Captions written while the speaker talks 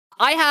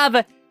I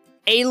have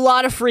a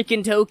lot of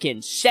freaking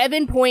tokens.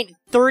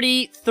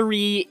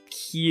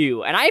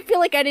 7.33Q. And I feel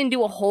like I didn't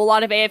do a whole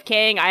lot of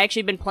AFKing. I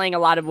actually been playing a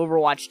lot of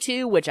Overwatch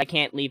 2, which I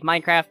can't leave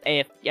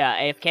Minecraft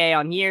AFK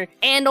on here.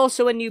 And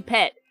also a new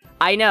pet.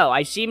 I know,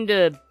 I seem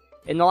to,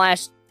 in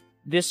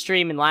this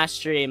stream and last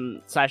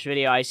stream /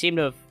 video, I seem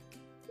to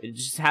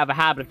just have a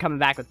habit of coming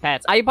back with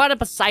pets. I bought a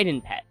Poseidon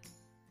pet.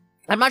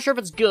 I'm not sure if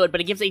it's good, but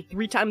it gives a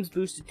 3 times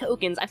boost to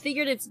tokens. I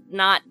figured it's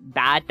not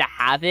bad to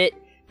have it,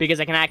 because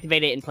I can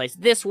activate it in place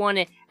of this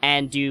one,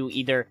 and do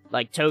either,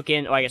 like,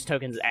 token, or I guess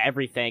tokens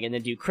everything, and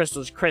then do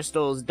crystals,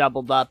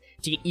 doubled up,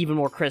 to get even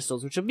more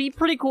crystals, which would be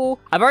pretty cool.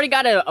 I've already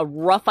got a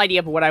rough idea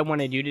of what I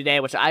want to do today,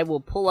 which I will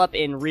pull up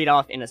and read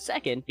off in a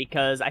second,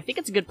 because I think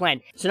it's a good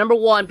plan. So number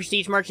 1,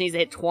 Prestige Merch needs to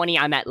hit 20,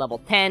 I'm at level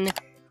 10.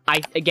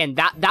 Again,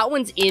 that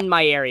one's in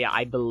my area,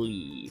 I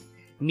believe.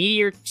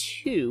 Meteor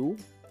 2,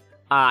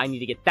 I need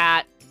to get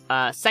that.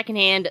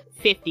 Secondhand,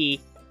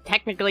 50.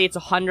 Technically, it's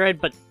 100,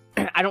 but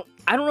I don't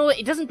know,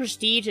 it doesn't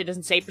prestige, it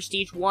doesn't say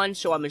prestige 1,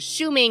 so I'm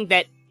assuming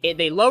that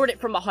they lowered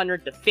it from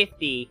 100 to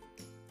 50,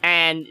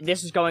 and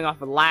this is going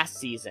off of last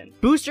season.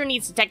 Booster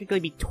needs to technically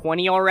be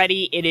 20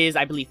 already. It is,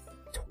 I believe,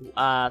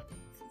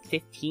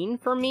 15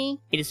 for me?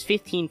 It is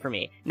 15 for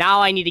me.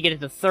 Now I need to get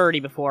it to 30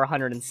 before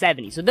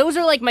 170. So those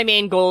are, like, my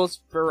main goals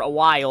for a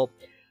while.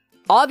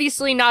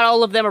 Obviously, not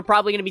all of them are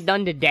probably going to be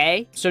done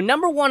today. So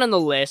number 1 on the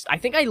list, I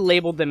think I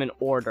labeled them in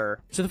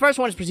order. So the first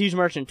one is Prestige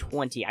Merchant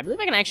 20. I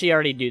believe I can actually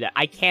already do that.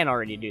 I can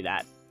already do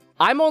that.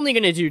 I'm only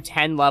going to do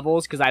 10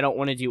 levels because I don't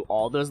want to do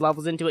all those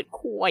levels into it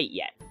quite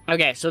yet.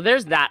 Okay, so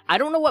there's that. I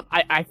don't know what,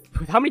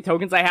 with how many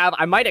tokens I have,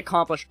 I might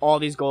accomplish all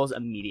these goals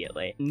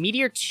immediately.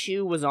 Meteor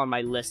 2 was on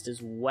my list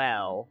as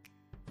well.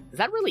 Is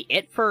that really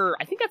it for...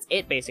 I think that's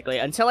it, basically.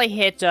 Until I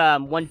hit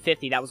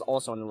 150, that was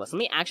also on the list. Let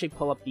me actually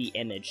pull up the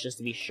image, just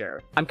to be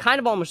sure. I'm kind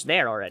of almost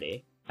there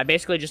already. I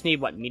basically just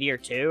need, what, Meteor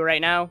 2 right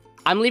now?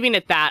 I'm leaving it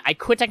at that. I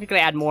could technically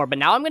add more, but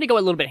now I'm going to go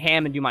a little bit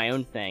ham and do my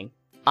own thing.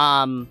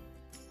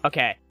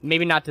 Okay.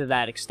 Maybe not to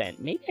that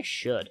extent. Maybe I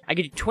should. I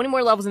could do 20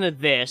 more levels into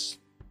this,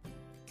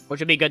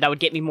 which would be good. That would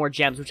get me more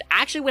gems, which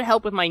actually would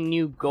help with my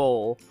new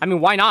goal. I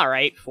mean, why not,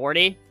 right?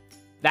 40?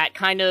 That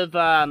kind of,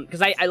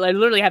 because I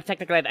literally have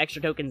technically have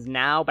extra tokens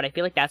now, but I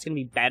feel like that's going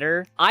to be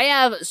better. I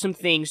have some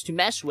things to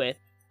mess with,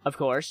 of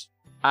course.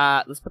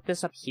 Let's put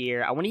this up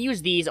here. I want to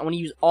use these. I want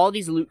to use all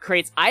these loot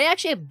crates. I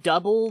actually have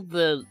double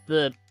the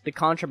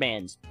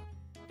contrabands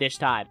this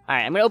time.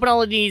 Alright, I'm going to open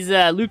all of these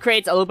loot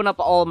crates. I'll open up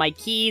all of my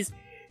keys,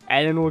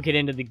 and then we'll get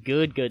into the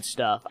good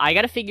stuff. I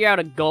got to figure out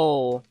a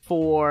goal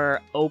for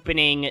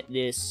opening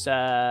this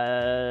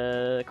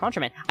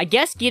contraband. I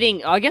guess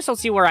I'll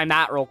see where I'm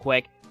at real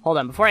quick. Hold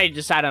on, before I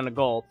decide on a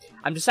goal,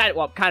 I'm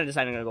kind of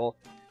deciding on a goal.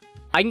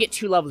 I can get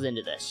 2 levels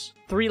into this.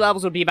 3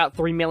 levels would be about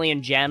 3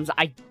 million gems.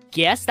 I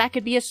guess that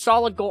could be a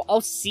solid goal.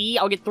 I'll see.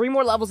 I'll get 3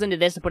 more levels into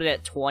this and put it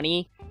at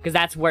 20, because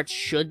that's where it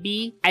should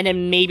be. And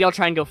then maybe I'll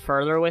try and go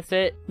further with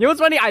it. You know what's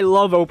funny? I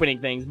love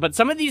opening things, but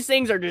some of these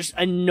things are just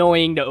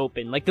annoying to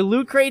open. Like the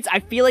loot crates, I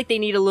feel like they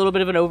need a little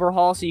bit of an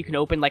overhaul so you can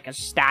open like a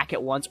stack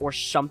at once or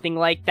something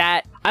like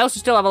that. I also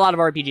still have a lot of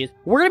RPGs.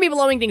 We're going to be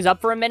blowing things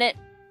up for a minute.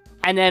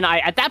 And then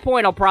at that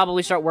point, I'll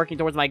probably start working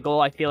towards my goal.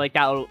 I feel like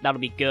that'll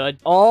be good.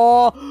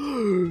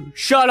 Oh,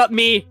 shut up,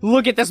 me.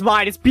 Look at this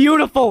mine. It's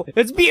beautiful.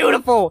 It's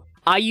beautiful.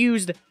 I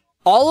used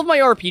all of my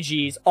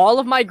RPGs, all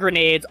of my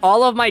grenades,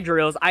 all of my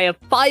drills. I have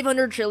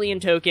 500 trillion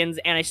tokens,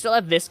 and I still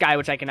have this guy,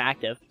 which I can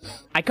active.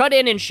 I cut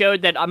in and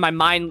showed that my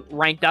mine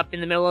ranked up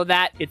in the middle of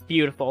that. It's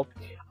beautiful.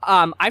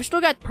 I've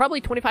still got probably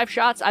 25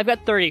 shots. I've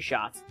got 30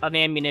 shots of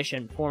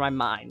ammunition for my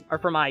mine, or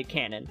for my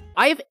cannon.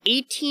 I have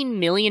 18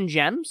 million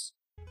gems.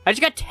 I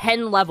just got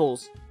 10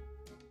 levels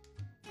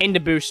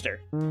into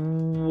booster.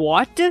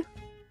 What?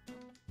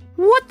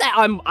 What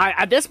the?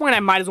 At this point, I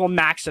might as well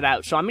max it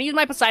out. So I'm gonna use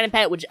my Poseidon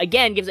pet, which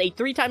again gives a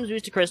 3 times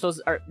boost to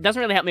crystals. Or doesn't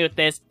really help me with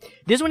this.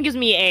 This one gives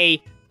me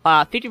a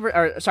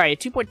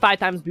 2.5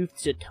 times boost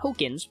to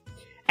tokens.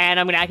 And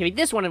I'm gonna activate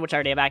this one, which I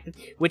already have active,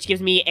 which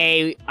gives me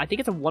a, I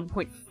think it's a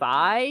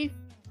 1.5.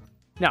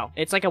 No,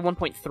 it's like a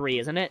 1.3,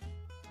 isn't it?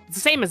 It's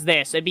the same as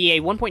this. It'd be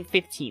a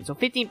 1.15, so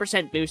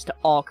 15% boost to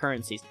all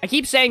currencies. I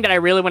keep saying that I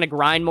really want to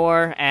grind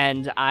more,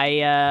 and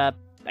I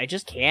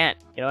just can't.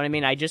 You know what I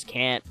mean? I just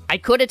can't. I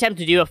could attempt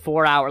to do a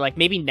 4-hour, like,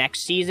 maybe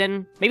next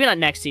season. Maybe not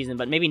next season,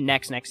 but maybe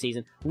next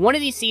season. One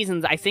of these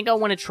seasons, I think I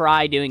want to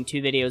try doing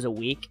 2 videos a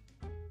week.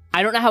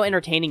 I don't know how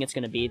entertaining it's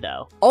going to be,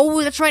 though.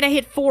 Oh, that's right, I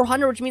hit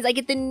 400, which means I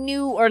get the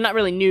new, or not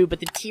really new,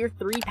 but the tier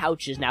 3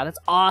 pouches now. That's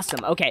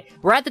awesome. Okay,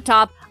 we're at the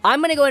top. I'm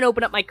going to go and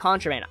open up my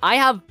contraband. I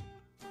have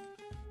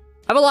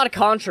a lot of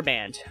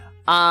contraband.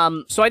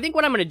 So I think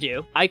what I'm going to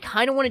do, I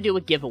kind of want to do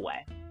a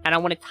giveaway. And I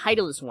want to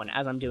title this one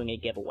as I'm doing a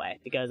giveaway,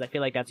 because I feel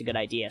like that's a good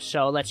idea.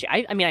 So let's see.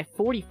 I mean, I have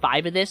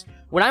 45 of this.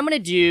 What I'm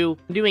going to do,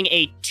 I'm doing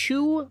a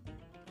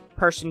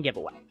 2-person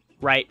giveaway,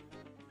 right?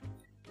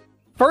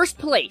 First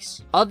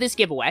place of this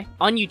giveaway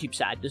on YouTube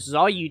side. This is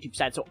all YouTube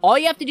side. So all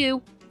you have to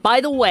do, by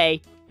the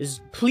way, this is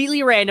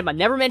completely random. I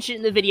never mentioned it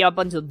in the video up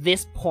until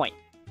this point.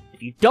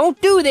 If you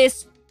don't do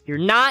this, you're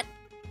not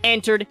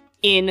entered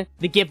in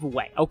the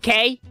giveaway,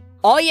 okay?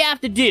 all you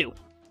have to do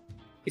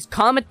is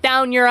comment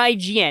down your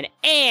IGN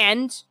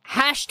and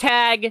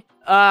hashtag,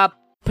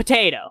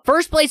 potato.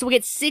 First place will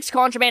get 6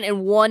 contraband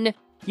and 1,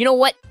 you know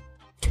what?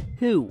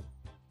 2.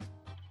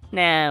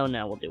 No,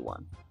 we'll do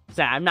 1.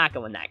 So I'm not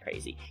going that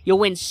crazy. You'll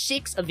win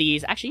 6 of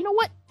these. Actually, you know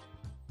what?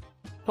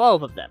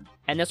 12 of them.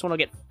 And this one will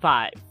get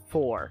 5,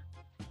 4,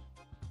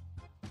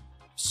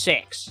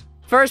 6.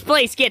 First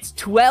place gets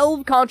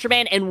 12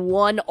 contraband and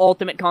 1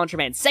 ultimate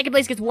contraband. Second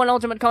place gets 1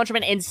 ultimate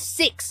contraband and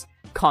 6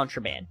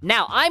 contraband.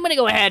 Now, I'm gonna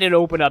go ahead and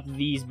open up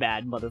these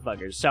bad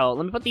motherfuckers. So,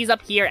 let me put these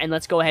up here, and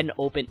let's go ahead and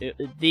open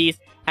these,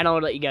 and I'll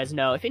let you guys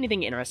know if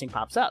anything interesting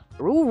pops up.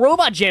 Ooh,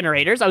 robot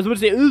generators. I was about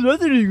to say, ooh,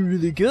 that's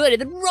really good,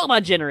 and then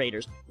robot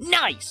generators.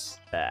 Nice!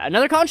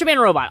 Another contraband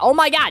robot. Oh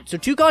my god! So,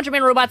 2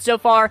 contraband robots so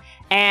far,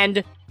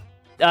 and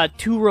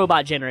 2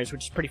 robot generators,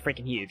 which is pretty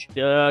freaking huge.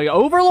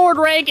 Overlord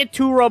rank and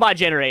 2 robot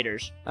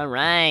generators.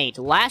 Alright,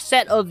 last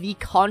set of the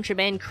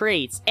contraband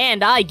crates,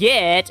 and I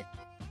get...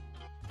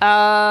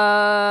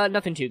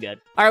 nothing too good.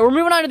 Alright, we're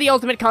moving on to the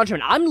ultimate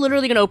contraband. I'm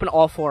literally gonna open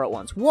all 4 at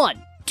once.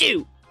 1,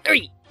 2,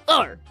 3,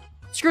 4.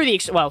 Screw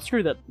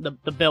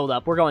the build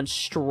up. We're going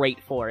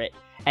straight for it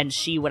and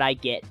see what I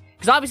get.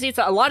 Because obviously it's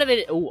a lot of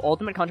it. Ooh,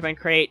 ultimate contraband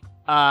crate.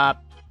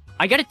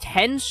 I got a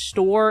 10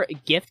 store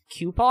gift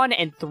coupon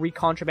and 3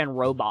 contraband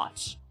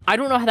robots. I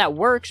don't know how that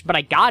works, but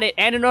I got it,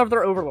 and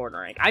another overlord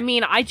rank. I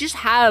mean, I just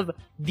have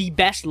the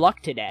best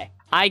luck today.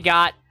 I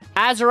got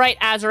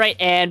Azurite,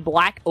 and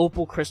black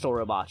opal crystal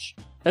robots.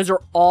 Those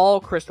are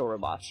all crystal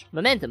robots.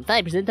 Momentum,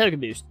 5% token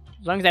boost.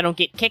 As long as I don't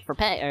get kicked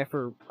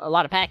for a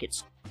lot of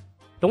packets.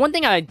 The one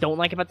thing I don't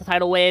like about the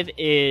tidal wave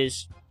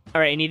is...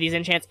 Alright, any of these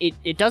enchants,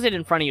 it does it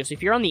in front of you. So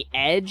if you're on the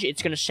edge,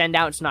 it's going to send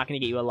out. It's not going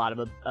to get you a lot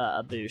of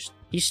a boost.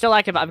 He's still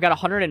active. I've got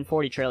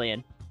 140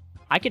 trillion.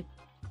 I could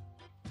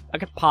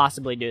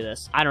possibly do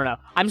this. I don't know.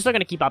 I'm still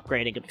going to keep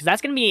upgrading him because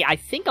that's going to be, I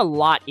think, a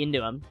lot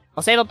into him.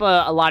 I'll save up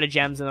a lot of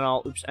gems and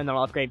then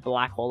I'll upgrade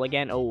Black Hole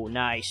again. Oh,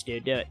 nice,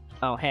 dude. Do it.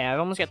 Oh, hey, I've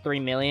almost got 3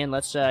 million.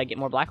 Let's get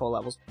more Black Hole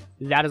levels.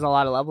 That is a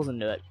lot of levels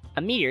into it.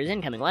 A meteor is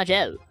incoming. Watch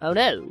out. Oh,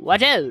 no.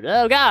 Watch out.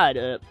 Oh, God.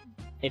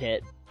 It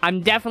hit.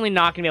 I'm definitely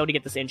not going to be able to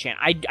get this enchant.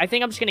 I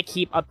think I'm just going to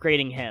keep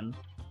upgrading him.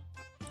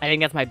 I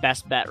think that's my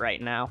best bet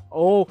right now.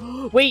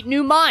 Oh, wait,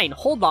 new mine.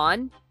 Hold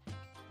on.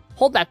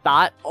 Hold that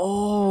thought.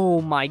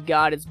 Oh, my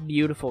God. It's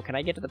beautiful. Can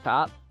I get to the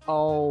top?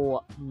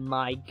 Oh,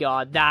 my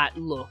God. That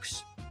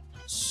looks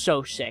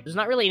so sick. There's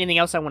not really anything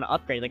else I want to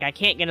upgrade. Like, I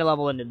can't get a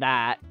level into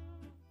that.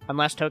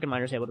 Unless Token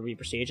Miner's able to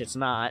re-prestige. It's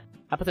not.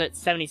 I put it at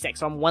 76,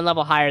 so I'm 1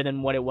 level higher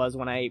than what it was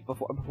when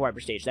before I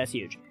prestige. That's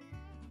huge.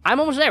 I'm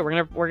almost there.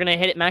 We're gonna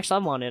hit it max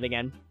level on it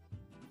again.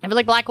 I feel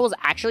like Black Hole is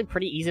actually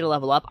pretty easy to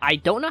level up. I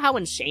don't know how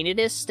insane it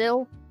is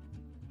still.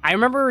 I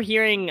remember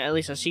hearing at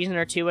least a season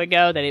or 2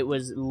 ago that it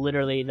was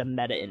literally the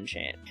meta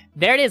enchant.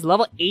 There it is,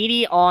 level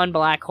 80 on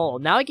Black Hole.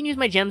 Now I can use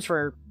my gems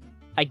for,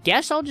 I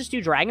guess I'll just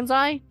do Dragon's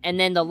Eye. And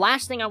then the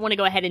last thing I want to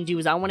go ahead and do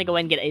is I want to go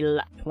ahead and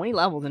get 20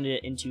 levels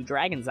into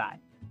Dragon's Eye.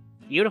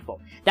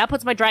 Beautiful. That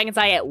puts my Dragon's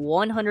Eye at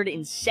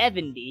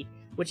 170,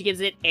 which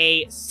gives it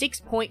a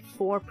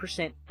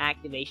 6.4%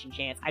 activation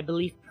chance, I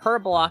believe, per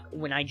block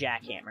when I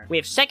jackhammer. We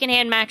have second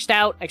hand maxed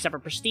out, except for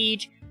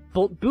Prestige.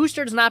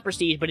 Booster is not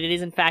Prestige, but it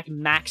is in fact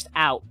maxed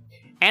out.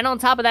 And on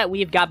top of that,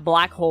 we've got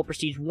Black Hole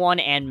Prestige 1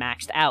 and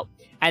maxed out.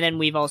 And then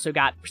we've also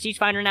got Prestige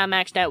Finder now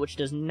maxed out, which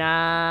does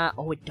not...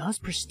 Oh, it does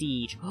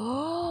Prestige.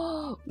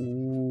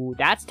 Ooh,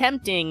 that's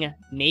tempting.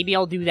 Maybe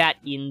I'll do that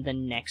in the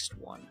next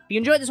one. If you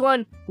enjoyed this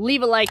one,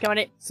 leave a like on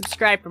it,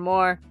 subscribe for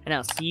more, and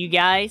I'll see you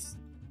guys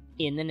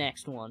in the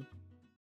next one.